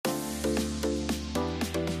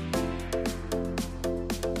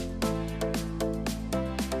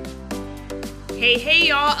Hey,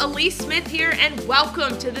 y'all, Elise Smith here, and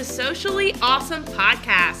welcome to the Socially Awesome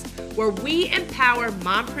Podcast, where we empower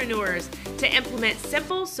mompreneurs to implement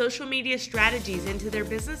simple social media strategies into their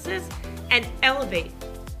businesses and elevate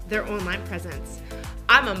their online presence.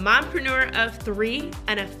 I'm a mompreneur of three,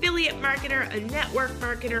 an affiliate marketer, a network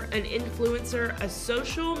marketer, an influencer, a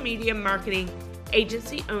social media marketing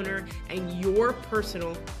agency owner, and your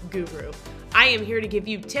personal guru. I am here to give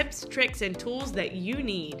you tips, tricks, and tools that you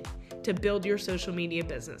need to build your social media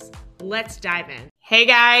business. Let's dive in. Hey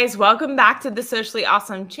guys, welcome back to the Socially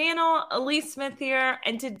Awesome channel. Elise Smith here,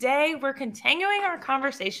 and today we're continuing our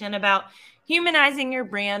conversation about humanizing your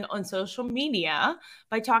brand on social media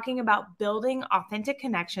by talking about building authentic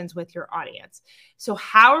connections with your audience. So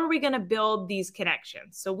how are we going to build these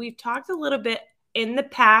connections? So we've talked a little bit in the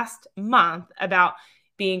past month about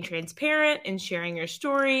being transparent and sharing your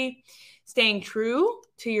story, staying true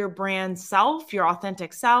to your brand self, your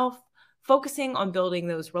authentic self, focusing on building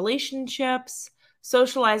those relationships,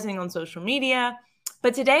 socializing on social media.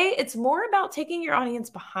 But today it's more about taking your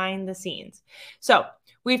audience behind the scenes. So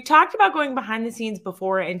we've talked about going behind the scenes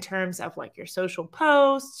before in terms of like your social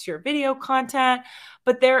posts, your video content,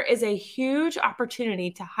 but there is a huge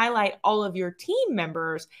opportunity to highlight all of your team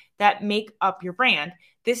members that make up your brand.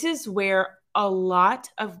 This is where a lot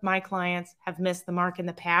of my clients have missed the mark in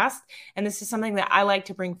the past. And this is something that I like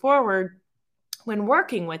to bring forward when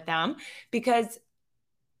working with them, because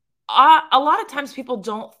a lot of times people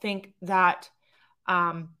don't think that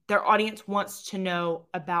their audience wants to know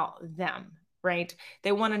about them, right?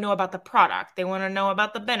 They want to know about the product. They want to know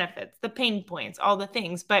about the benefits, the pain points, all the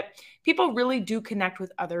things. But people really do connect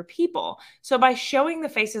with other people. So by showing the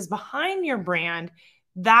faces behind your brand,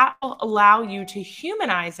 that will allow you to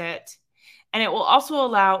humanize it. And it will also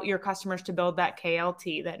allow your customers to build that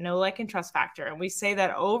KLT, that know, like, and trust factor. And we say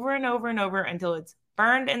that over and over and over until it's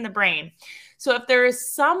burned in the brain. So if there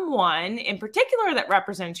is someone in particular that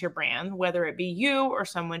represents your brand, whether it be you or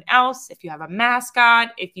someone else, if you have a mascot,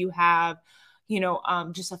 if you have,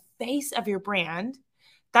 just a face of your brand,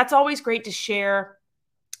 that's always great to share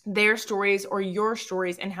their stories or your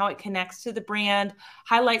stories and how it connects to the brand,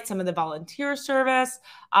 highlight some of the volunteer service,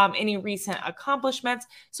 any recent accomplishments.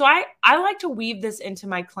 So I like to weave this into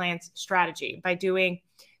my clients' strategy by doing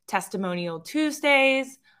testimonial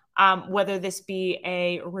Tuesdays, whether this be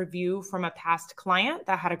a review from a past client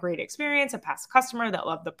that had a great experience, a past customer that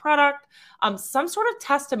loved the product, some sort of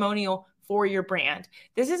testimonial for your brand.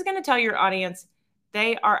 This is going to tell your audience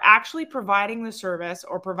they are actually providing the service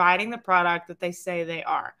or providing the product that they say they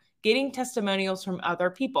are. Getting testimonials from other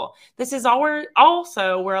people. This is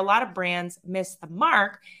also where a lot of brands miss the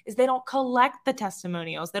mark, is they don't collect the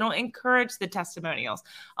testimonials. They don't encourage the testimonials.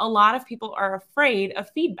 A lot of people are afraid of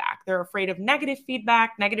feedback. They're afraid of negative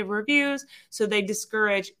feedback, negative reviews, so they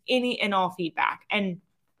discourage any and all feedback. And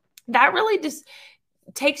that really just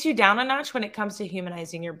takes you down a notch when it comes to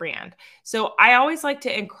humanizing your brand. So I always like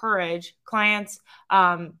to encourage clients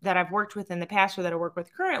that I've worked with in the past or that I work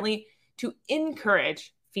with currently to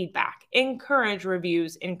encourage feedback, encourage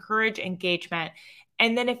reviews, encourage engagement.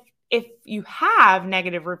 And then if you have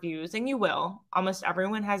negative reviews, and you will, almost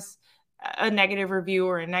everyone has a negative review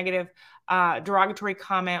or a negative derogatory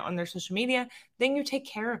comment on their social media, then you take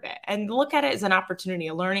care of it and look at it as an opportunity,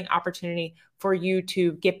 a learning opportunity for you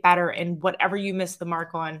to get better in whatever you missed the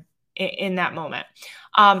mark on in that moment.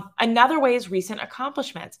 Another way is recent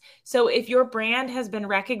accomplishments. So if your brand has been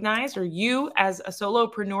recognized, or you as a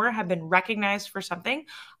solopreneur have been recognized for something,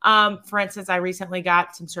 for instance, I recently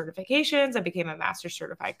got some certifications. I became a master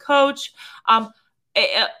certified coach. I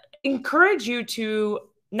encourage you to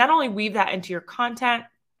not only weave that into your content,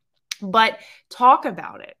 but talk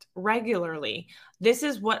about it regularly. This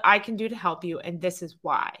is what I can do to help you, and this is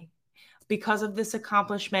why. Because of this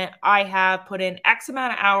accomplishment, I have put in X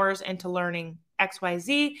amount of hours into learning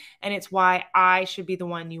XYZ, and it's why I should be the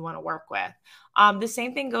one you want to work with. The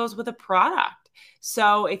same thing goes with a product.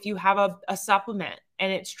 So if you have a supplement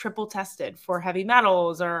and it's triple tested for heavy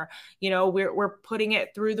metals, or, we're putting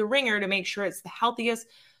it through the ringer to make sure it's the healthiest,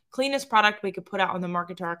 cleanest product we could put out on the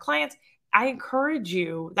market to our clients, I encourage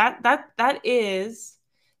you, that is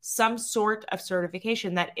some sort of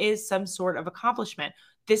certification. That is some sort of accomplishment.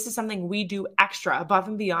 This is something we do extra above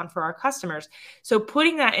and beyond for our customers. So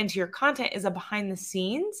putting that into your content is a behind the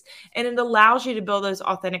scenes, and it allows you to build those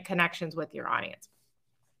authentic connections with your audience.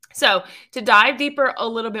 So to dive deeper a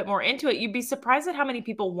little bit more into it, you'd be surprised at how many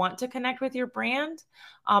people want to connect with your brand.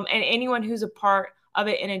 And anyone who's a part of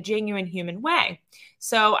it in a genuine human way.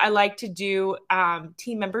 So I like to do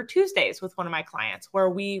Team Member Tuesdays with one of my clients where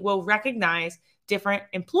we will recognize different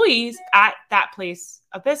employees at that place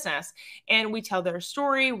of business. And we tell their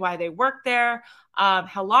story, why they work there,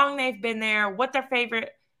 how long they've been there, what their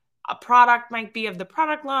favorite product might be of the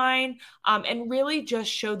product line, and really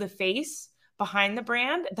just show the face behind the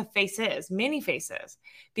brand, the faces, many faces.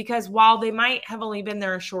 Because while they might have only been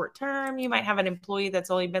there a short term, you might have an employee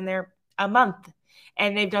that's only been there a month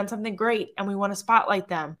and they've done something great and we want to spotlight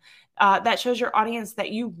them. That shows your audience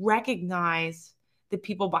that you recognize the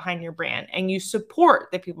people behind your brand and you support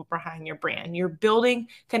the people behind your brand. You're building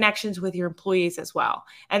connections with your employees as well.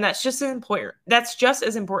 And that's just as important. That's just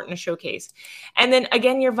as important to showcase. And then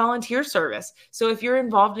again, your volunteer service. So if you're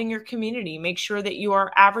involved in your community, make sure that you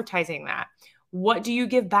are advertising that. What do you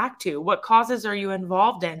give back to? What causes are you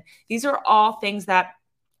involved in? These are all things that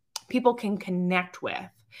people can connect with.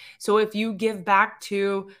 So if you give back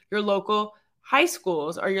to your local high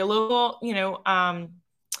schools or your local,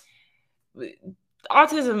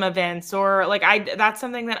 autism events, or that's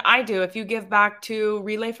something that I do. If you give back to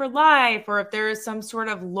Relay for Life, or if there is some sort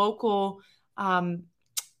of local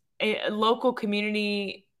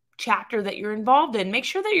community chapter that you're involved in, make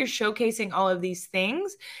sure that you're showcasing all of these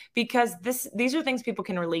things, because these are things people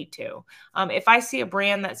can relate to. If I see a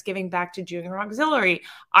brand that's giving back to Junior Auxiliary,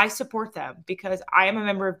 I support them because I am a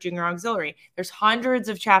member of Junior Auxiliary. There's hundreds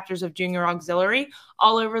of chapters of Junior Auxiliary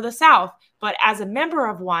all over the South, but as a member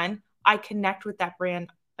of one, I connect with that brand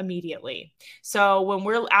immediately. So when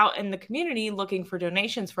we're out in the community looking for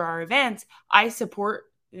donations for our events, I support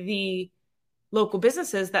the local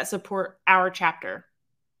businesses that support our chapter.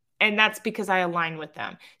 And that's because I align with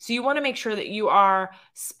them. So you want to make sure that you are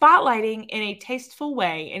spotlighting in a tasteful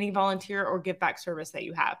way any volunteer or give back service that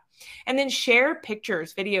you have. And then share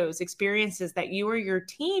pictures, videos, experiences that you or your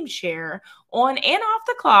team share on and off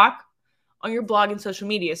the clock on your blog and social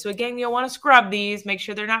media. So again, you'll want to scrub these, make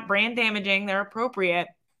sure they're not brand damaging, they're appropriate.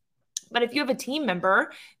 But if you have a team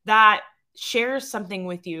member that shares something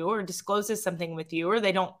with you or discloses something with you, or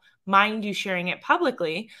they don't mind you sharing it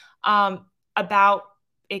publicly, about,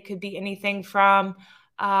 it could be anything from,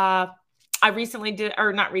 in the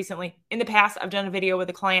past, I've done a video with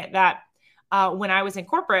a client that when I was in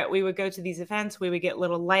corporate, we would go to these events, we would get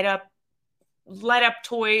little light up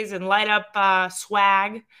toys and light up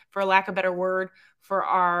swag, for lack of a better word, for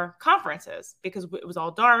our conferences, because it was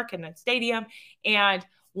all dark in a stadium. And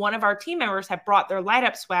one of our team members had brought their light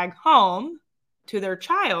up swag home to their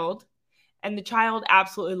child, and the child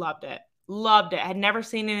absolutely loved it. Had never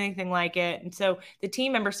seen anything like it. And so the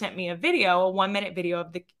team member sent me a 1-minute video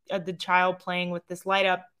of the child playing with this light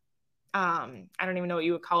up, I don't even know what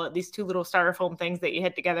you would call it, these two little styrofoam things that you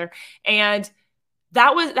hit together. And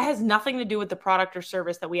that has nothing to do with the product or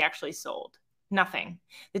service that we actually sold. Nothing.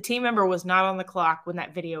 The team member was not on the clock when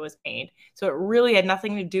that video was made. So it really had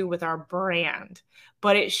nothing to do with our brand,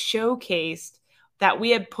 but it showcased that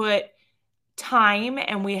we had put time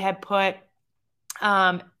and we had put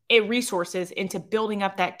resources into building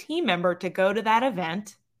up that team member to go to that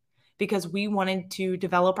event, because we wanted to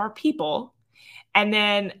develop our people. And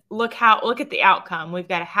then look at the outcome. We've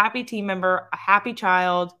got a happy team member, a happy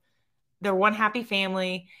child, they're one happy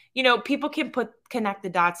family. People can connect the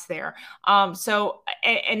dots there.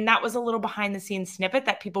 And that was a little behind the scenes snippet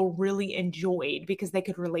that people really enjoyed because they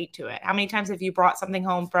could relate to it. How many times have you brought something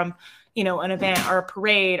home from, an event or a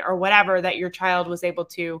parade or whatever that your child was able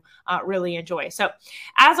to really enjoy? So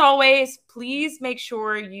as always, please make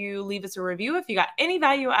sure you leave us a review if you got any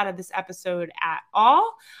value out of this episode at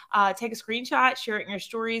all. Take a screenshot, share it in your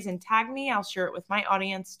stories, and tag me. I'll share it with my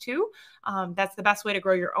audience too. That's the best way to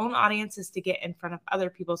grow your own audience, is to get in front of other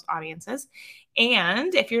people's audiences.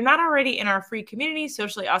 And if you're not already in our free community,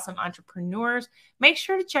 Socially Awesome Entrepreneurs, make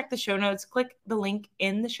sure to check the show notes. Click the link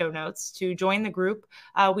in the show notes to join the group.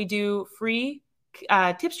 We do free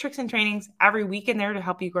tips, tricks, and trainings every week in there to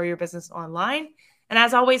help you grow your business online. And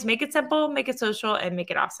as always, make it simple, make it social, and make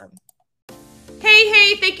it awesome.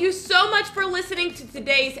 Hey, thank you so much for listening to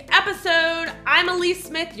today's episode. I'm Elise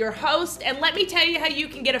Smith, your host, and let me tell you how you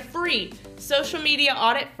can get a free social media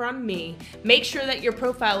audit from me. Make sure that your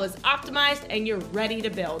profile is optimized and you're ready to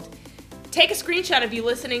build. Take a screenshot of you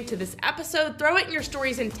listening to this episode, throw it in your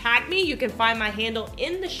stories, and tag me. You can find my handle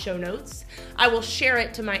in the show notes. I will share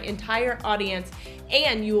it to my entire audience,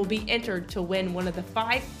 and you will be entered to win one of the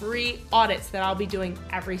 5 free audits that I'll be doing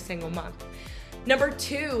every single month. Number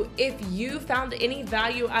 2, if you found any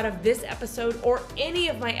value out of this episode or any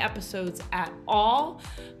of my episodes at all,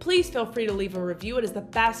 please feel free to leave a review. It is the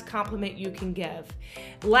best compliment you can give.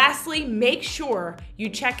 Lastly, make sure you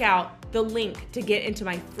check out the link to get into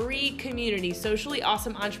my free community, Socially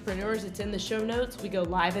Awesome Entrepreneurs. It's in the show notes. We go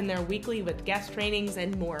live in there weekly with guest trainings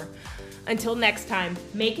and more. Until next time,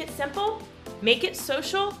 make it simple, make it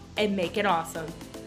social, and make it awesome.